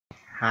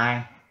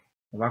Hi,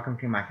 and welcome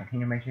to my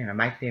continuation of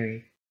my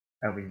series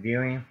of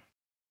reviewing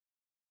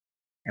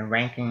and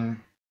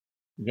ranking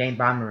Jane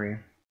Bombery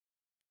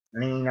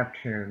leading up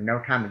to No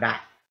Time to Die.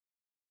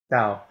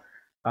 So,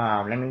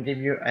 let me give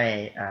you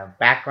a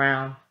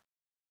background,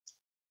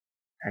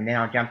 and then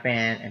I'll jump in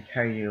and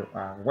tell you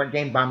what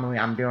Jane Bombery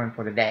I'm doing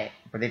for the day,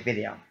 for this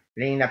video,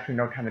 leading up to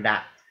No Time to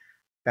Die.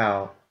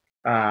 So,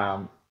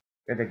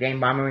 there's a Jane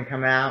Bombery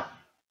coming out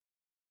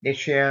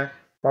this year,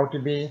 supposed to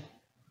be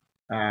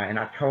in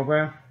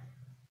October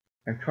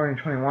in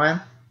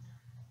 2021.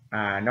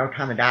 No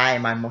Time to Die,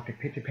 my most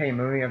anticipated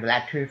movie of the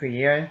last 2 or 3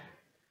 years.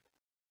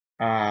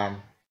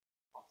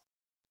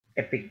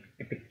 If it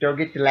still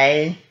gets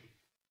delayed,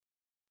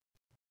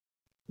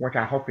 which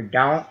I hope it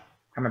don't,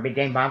 I'm a big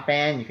James Bond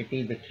fan. You can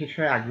see the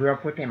teacher I grew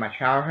up with in my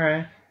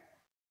childhood.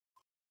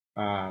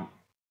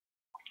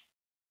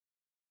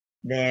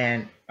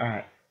 Then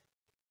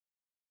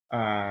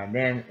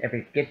if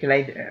it gets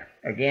delayed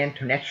again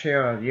to next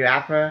year or the year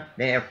after,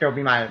 then it'll still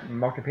be my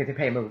most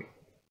anticipated movie.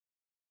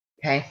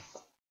 Okay,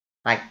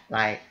 like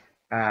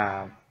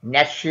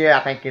next year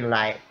I think it's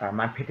like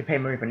my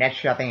anticipated movie for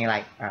next year I think it's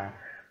like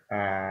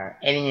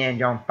Indiana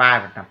Jones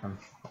 5 or something.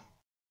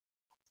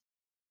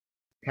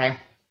 Okay,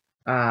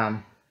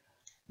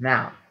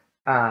 now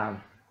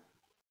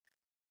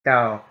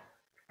so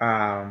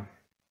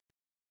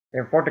it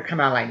was supposed to come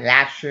out like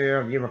last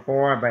year or the year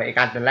before, but it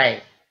got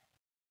delayed.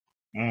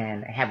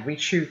 And have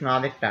reshoots and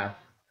all this stuff.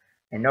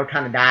 And No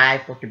Time to Die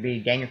supposed to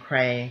be Daniel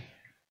Craig,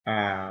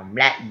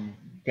 Black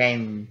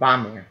James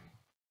Bomber.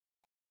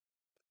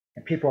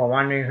 And people are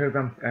wondering who's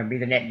going to be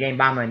the next James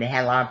Bomber, and they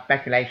had a lot of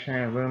speculation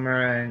and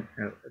rumor and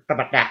stuff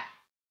like that.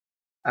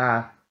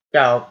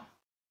 So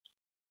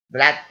the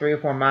last 3 or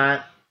 4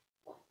 months,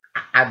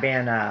 I've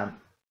been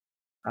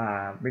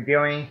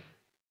reviewing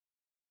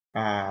 2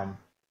 or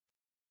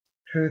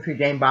 3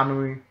 James Bond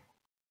movies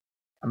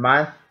a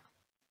month.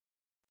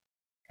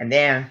 And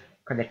then,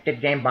 because it's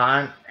 6 James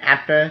Bond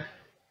after,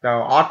 so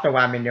also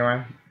what I've been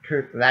doing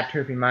the last 2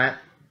 or 3 months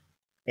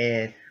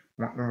is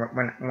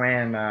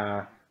when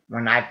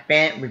I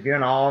finish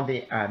reviewing all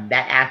the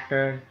that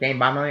after James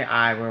Bond movie,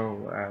 I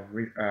will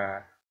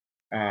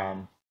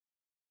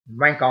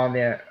rank all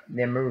their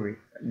movies,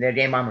 their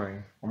James Bond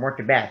movies, from worst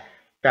to best.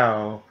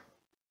 So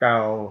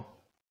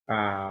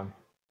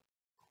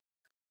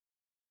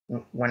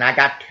when I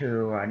got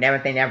to Never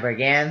Say Never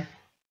Again,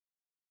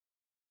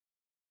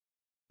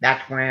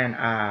 that's when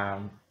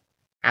after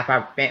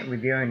I finished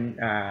reviewing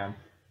Never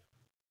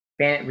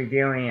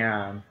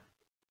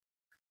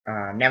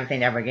Say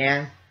Never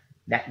Again,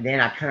 then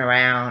I turn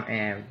around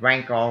and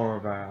rank all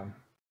of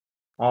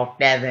all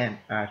 7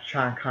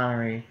 Sean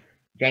Connery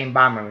James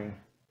Bond movies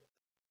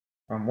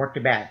from worst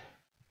to best.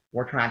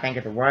 Which one I think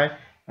is the worst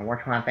and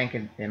which one I think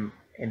is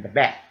the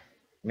best.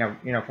 You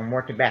know, from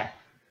worst to best.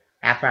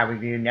 After I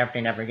reviewed Never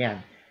Say Never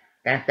Again.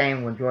 Same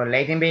thing with George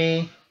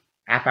Lazenby.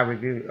 After I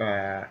reviewed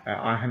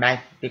on Her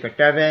Majesty's Secret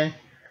Service,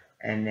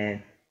 and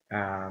then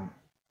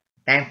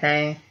same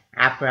thing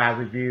after I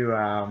reviewed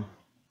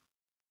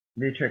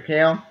View to a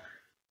Kill.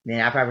 Then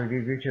after I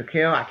reviewed View to a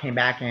Kill, I came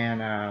back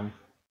and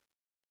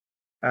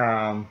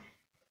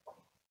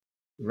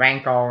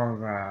rank all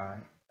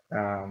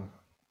of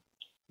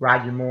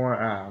Roger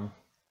Moore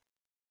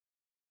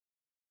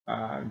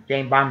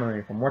James Bond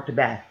movies from worst to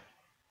best.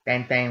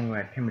 Same thing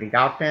with Timothy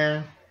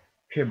Dalton,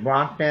 Pierce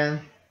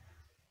Brosnan.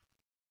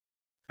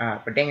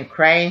 For Daniel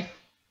Craig,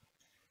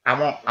 I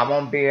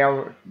won't be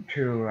able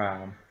to.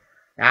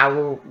 I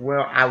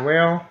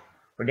will.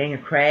 For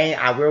Daniel Craig,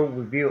 I will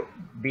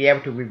be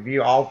able to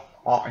review all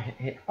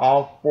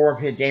 4 of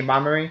his James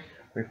Bond movies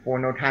before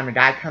No Time to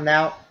Die comes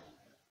out.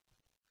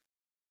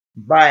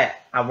 But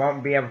I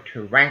won't be able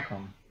to rank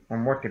them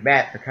from worst to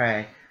best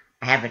because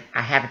I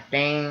haven't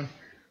seen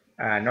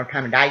No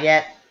Time to Die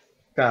yet.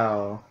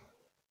 So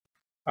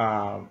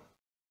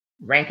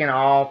ranking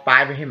all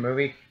 5 of his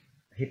movies,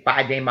 his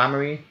 5 James Bond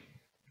movies,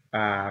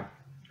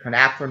 because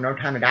after No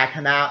Time to Die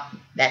come out,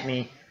 that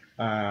means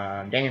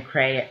Daniel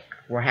Craig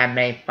will have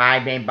made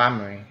 5 James Bond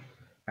movies.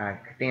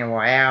 Casino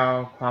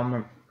Royale,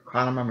 Quantum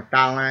of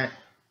Solace,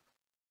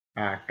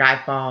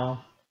 Skyfall,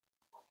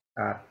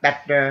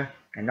 Spectre,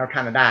 and No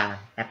Time to Die.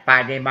 That's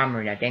 5 James Bond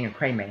movies that Daniel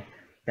Craig made.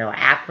 So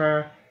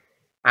after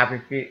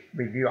I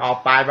review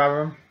all 5 of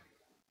them,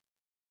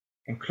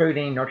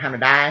 including No Time to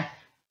Die,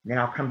 then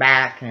I'll come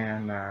back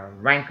and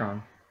rank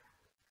them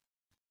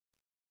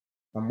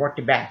from worst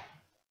to best.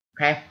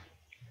 Okay?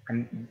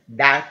 And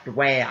that's the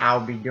way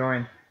I'll be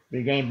doing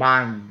the James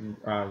Bond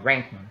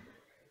ranking.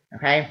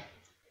 Okay?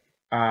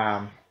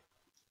 Now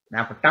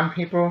for some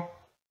people,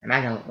 and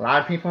I know a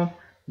lot of people,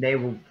 they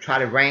will try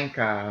to rank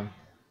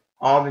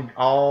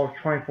all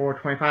 24,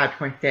 25,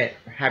 26,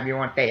 however you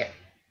want to say it.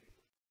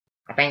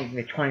 I think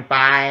the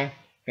 25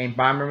 James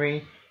Bond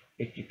movie,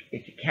 if you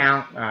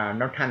count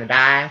No Time to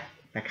Die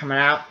that's coming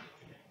out,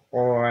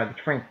 or the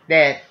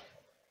 26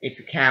 if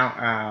you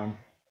count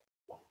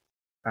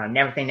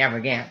Never Say Never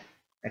Again.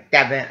 The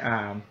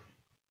 7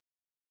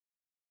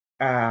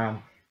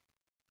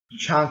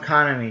 Sean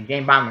Connery,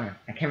 Jane Bomber,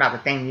 that came out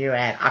the same year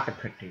as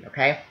Octopussy,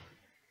 okay?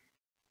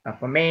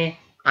 For me,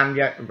 I'm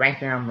just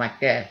ranking them like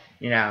this.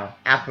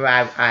 After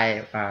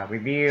I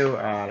review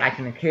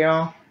Liking to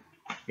Kill,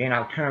 then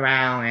I'll turn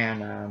around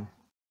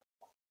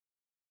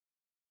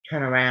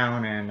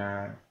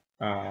and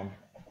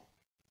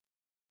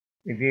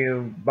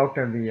review both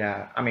of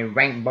the,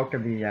 rank both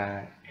of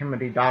the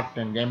Timothy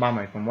Dalton Jane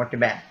Bomber from worst to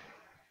best.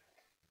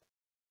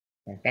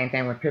 And same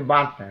thing with Pit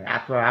Monster.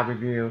 After I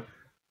review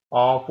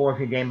all four of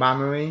his Jane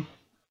Bomber movies,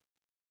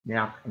 then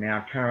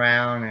I'll turn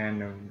around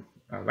and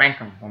rank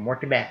them from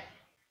worst to best.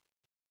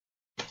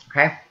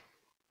 Okay?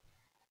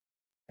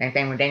 Same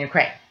thing with Daniel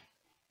Craig.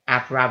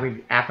 After I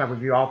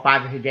review all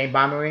five of his James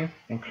Bond movies,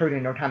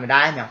 including No Time to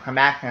Die, then I'll come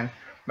back and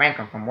rank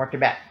them from worst to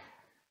best.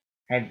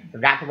 Okay, so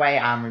that's the way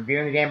I'm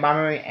reviewing the James Bond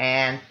movie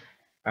and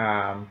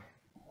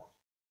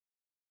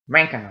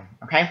ranking them.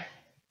 Okay,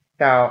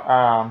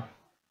 so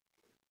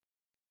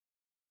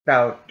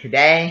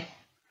today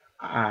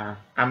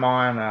I'm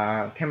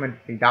on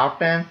Timothy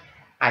Dalton.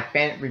 I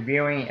finished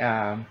reviewing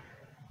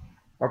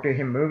both of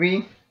his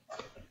movies,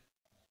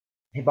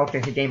 both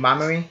of his James Bond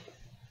movies.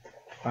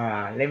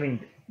 Living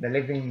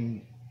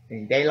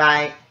in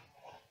Daylight,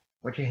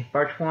 which is his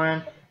first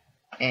one,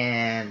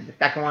 and the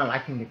second one,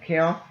 Liking to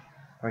Kill.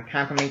 So it's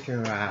time for me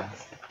to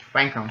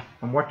rank them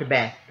from worst to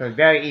best. So it's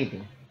very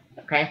easy.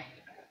 Okay.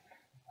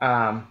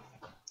 Now,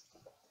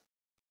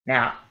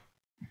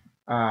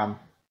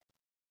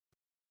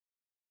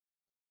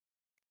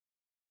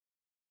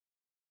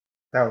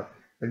 so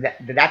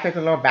did that take a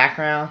little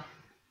background,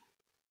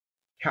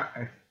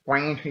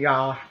 explaining to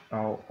y'all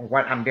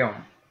what I'm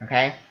doing?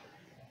 Okay.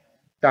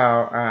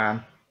 So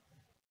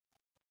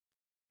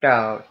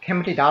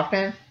Timothy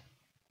Dalton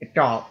is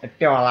still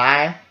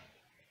alive.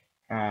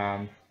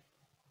 And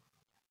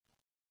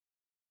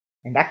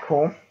that's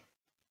cool.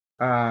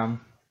 The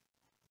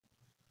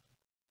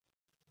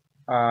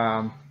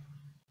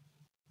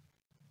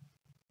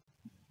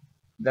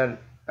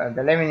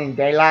Living in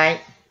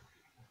Daylight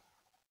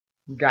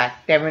got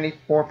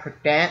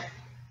 74%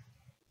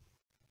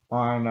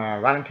 on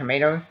Rotten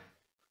Tomatoes.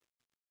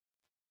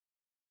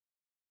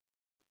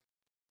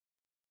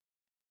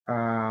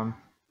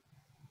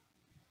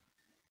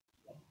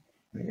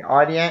 The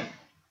audience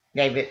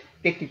gave it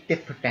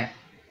 66%.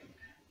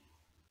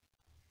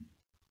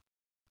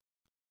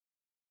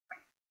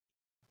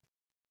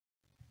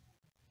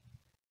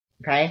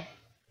 Okay.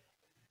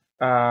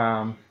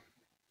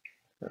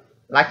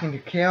 Liking to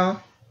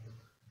Kill,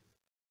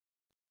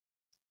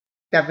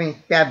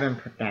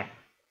 77%.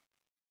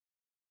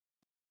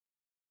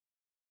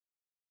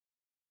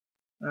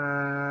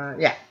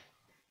 Yeah,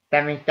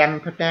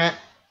 77%.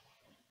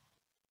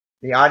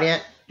 The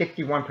audience,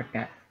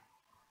 61%.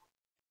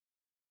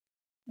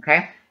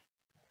 Okay.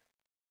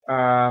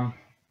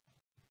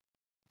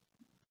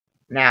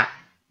 Now,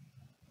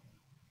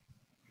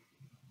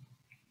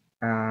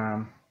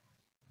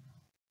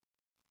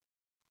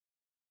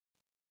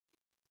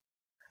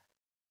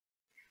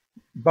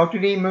 both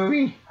of these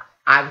movies,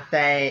 I would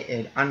say,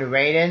 is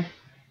underrated.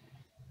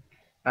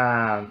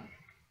 I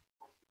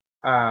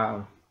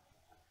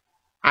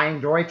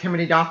enjoy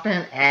Timothy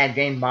Dalton as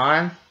James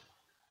Bond.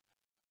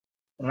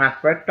 When I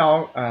first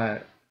saw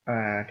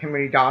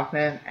Timothy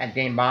Dalton as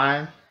James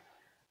Bond,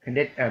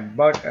 this is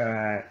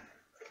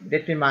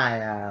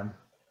my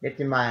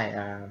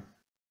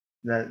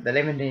the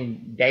Living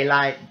in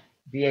Daylight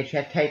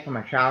VHS tape from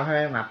my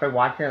childhood. When I first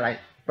watched it, like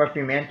first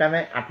few minutes of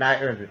it, I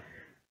thought it was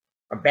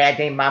a bad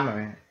James Bond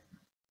movie.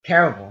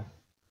 Terrible.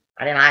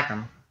 I didn't like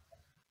him.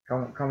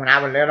 Cause when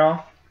I was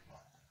little,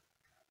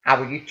 I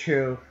was used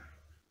to.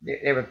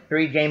 There were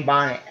three James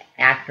Bond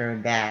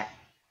actors that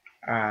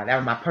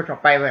was my personal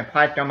favorite and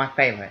probably still my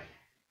favorite.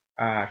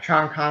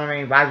 Sean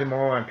Connery, Roger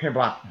Moore, and Pierce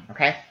Brosnan.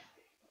 Okay.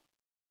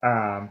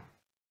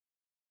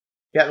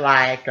 Just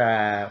like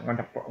when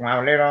I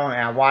was little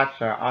and I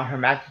watched On Her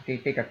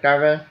Majesty's Secret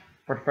Service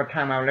for the first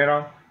time when I was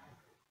little,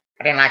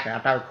 I didn't like it. I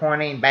thought it was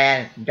corny,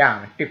 bad,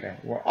 dumb, and stupid.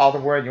 Were all the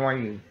words you want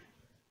to use.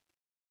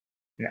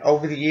 And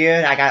over the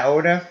years, I got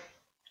older.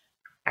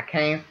 I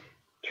came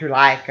to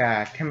like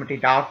Timothy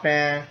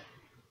Dalton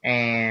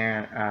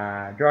and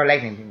George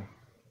Lazenby.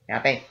 And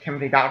I think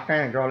Timothy Dalton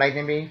and George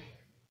Lazenby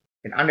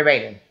is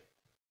underrated.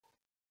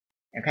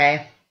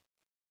 Okay?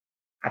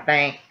 I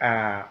think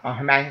On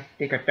Her Majesty's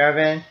Secret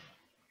Service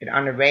is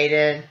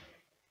underrated.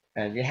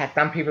 You have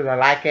some people that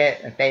like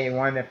it and say it's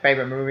one of their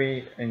favorite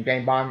movies in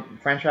James Bond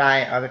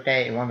franchise. Others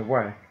say it's one of the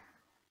worst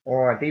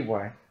or the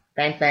worst.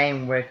 Same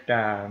thing with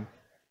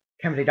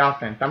Timothy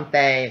Dalton. Some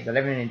say The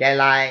Living in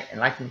Daylight and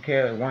Liking to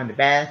Kill is one of the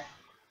best.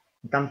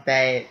 Some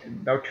say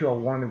those two are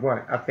one of the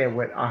worst, up there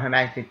with On Her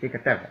Majesty's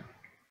Secret Service.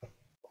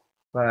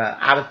 But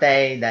I would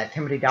say that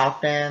Timothy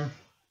Dalton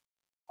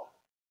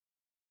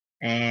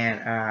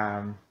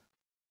and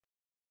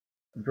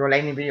George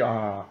Lazenby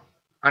are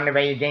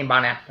underrated James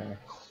Bond actors.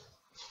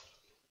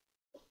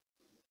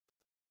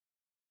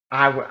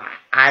 I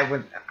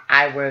would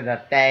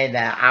say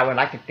that I would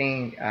like to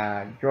see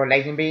George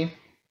Lazenby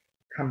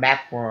come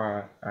back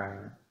for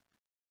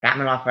Got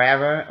Me Lost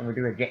Forever. We'll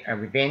do a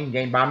Revenge,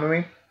 Jane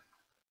Bombery.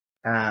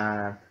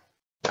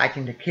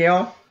 License to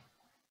Kill.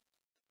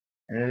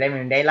 And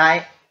Living in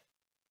Daylight.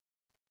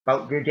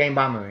 Both good Jane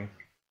Bombery.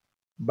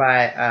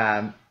 But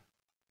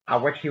I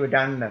wish he would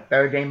have done the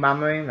third Jane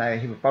Bombery,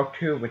 like he was supposed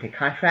to with the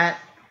contract.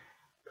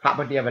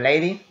 Property of a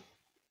Lady.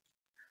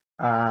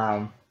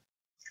 So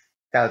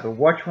the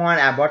worst one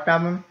out of both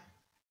of them,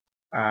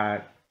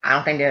 I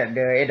don't think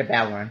there is a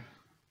bad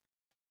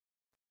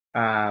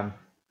one.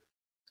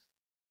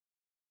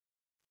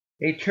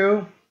 These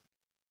two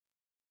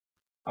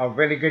are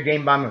really good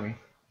Jane Bombery,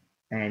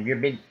 and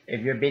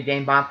if you're a big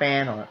Jane Bomb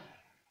fan, or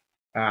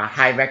I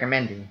highly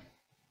recommend you.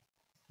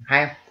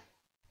 Okay.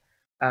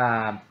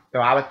 So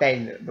I would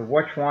say the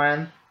worst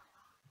one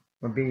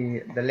would be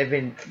the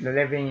Living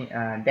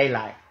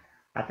Daylight.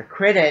 As a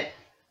critic,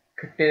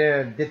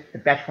 consider this the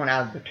best one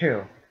out of the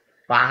two,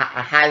 but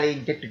I highly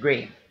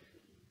disagree.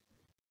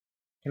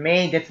 To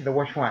me, this is the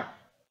worst one.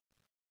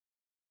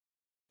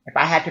 If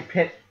I had to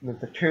pick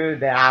the two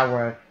that I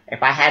would,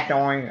 if I had to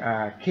only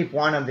keep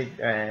one of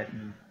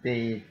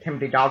the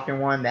Timothy Dalton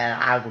one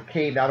that I would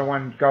keep, the other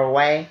one go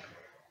away,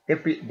 this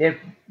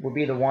would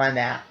be the one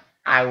that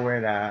I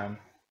would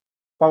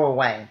throw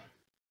away,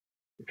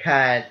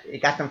 because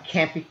it got some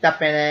campy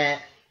stuff in it,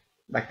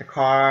 like the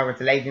car with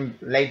the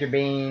laser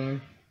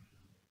beam,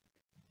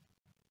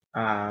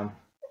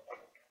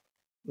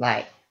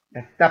 like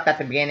the stuff at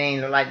the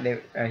beginning look like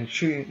they're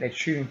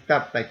shooting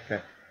stuff, like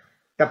the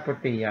stuff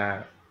with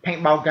the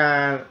paintball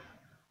gun,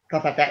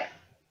 stuff like that.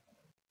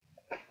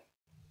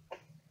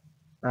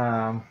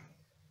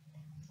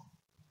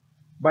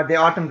 But there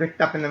are some good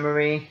stuff in the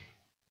movie.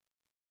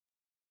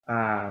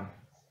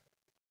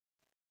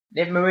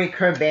 This movie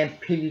could have been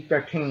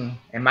PG-13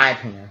 in my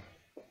opinion.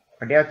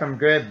 But there's some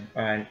good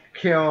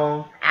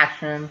kill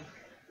action.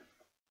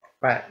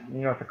 But you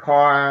know, the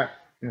car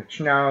in the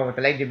snow with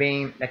the laser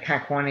beam, that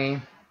kind of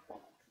corny.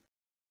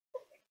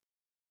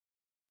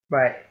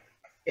 But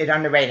it's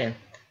underrated.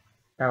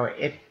 So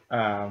it's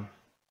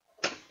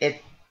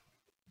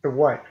the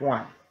worst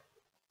one.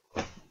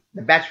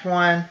 The best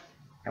one,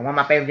 and one of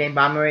my favorite Jane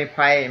Bombery,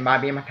 probably it might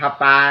be in my top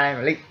 5,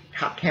 at least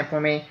top 10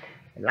 for me.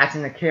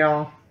 License to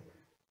Kill.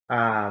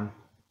 I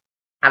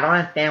don't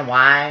understand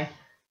why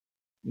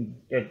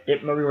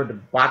this movie was a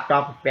box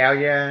office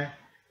failure,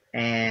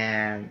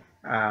 and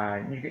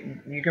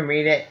you can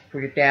read it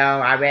for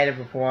yourself. I read it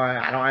before.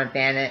 I don't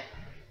understand it.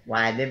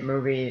 Why this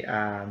movie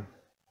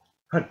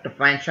put the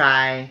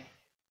franchise,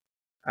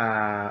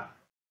 and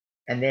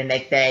then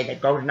they say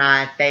that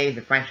GoldenEye saved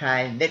the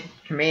franchise. This,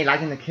 to me,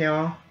 License to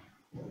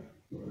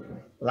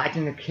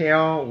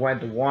Kill was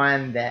the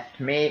one that,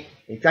 to me,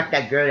 is just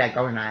that good at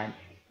GoldenEye.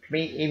 To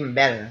me, even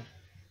better.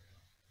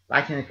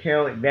 License to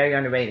Kill is very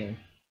underrated.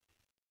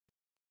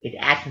 It's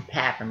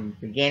action-packed from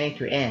beginning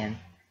to end.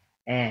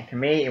 And to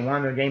me, it's one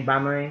of those Jane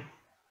Bombery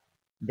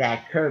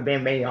that could have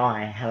been rated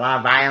R. It had a lot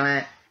of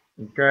violence,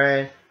 it's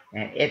good,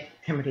 and it's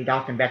Timothy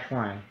Dalton's best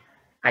one.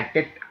 I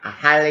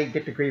highly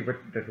disagree with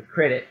the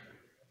critic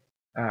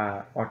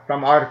or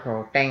some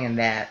article saying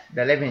that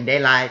The Living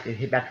Daylight is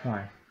his best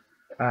one.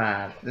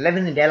 The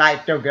Living in Daylight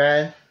is still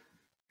good,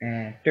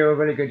 and still a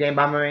really good Jane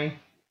Bombery,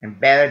 and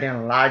better than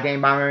a lot of Jane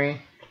Bombery,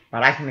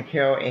 but License to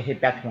Kill is his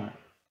best one.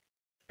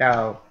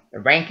 So the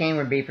ranking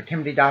would be for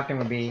Timothy Dalton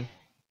would be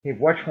his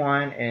worst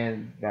one is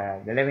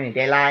the Living in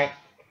Daylight,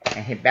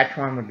 and his best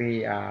one would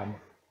be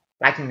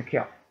License to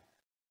Kill.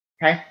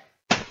 Okay.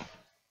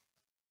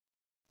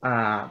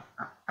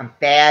 I'm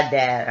sad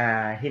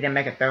that he didn't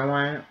make a third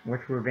one,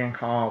 which would have been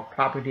called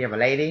Property of a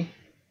Lady.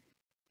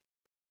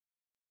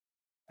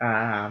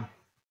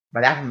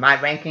 But that's my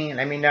ranking.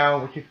 Let me know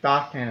what your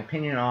thoughts and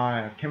opinion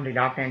on Timothy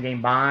Dalton and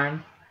James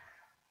Bond.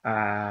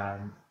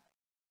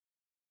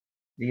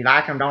 Do you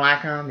like him? Don't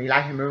like him? Do you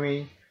like his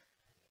movie?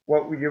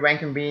 What would your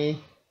ranking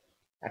be?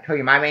 I told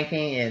you my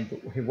ranking, and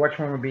his worst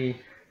one would be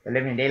The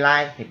Living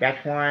Daylight. His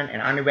best one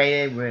and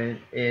underrated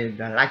is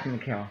License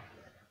to Kill.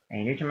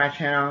 And you're new to my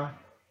channel,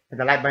 hit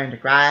the like button,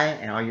 subscribe,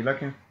 and are you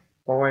looking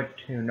forward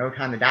to No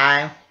Time to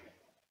Die?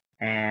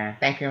 And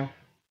thank you,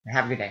 and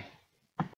have a good day.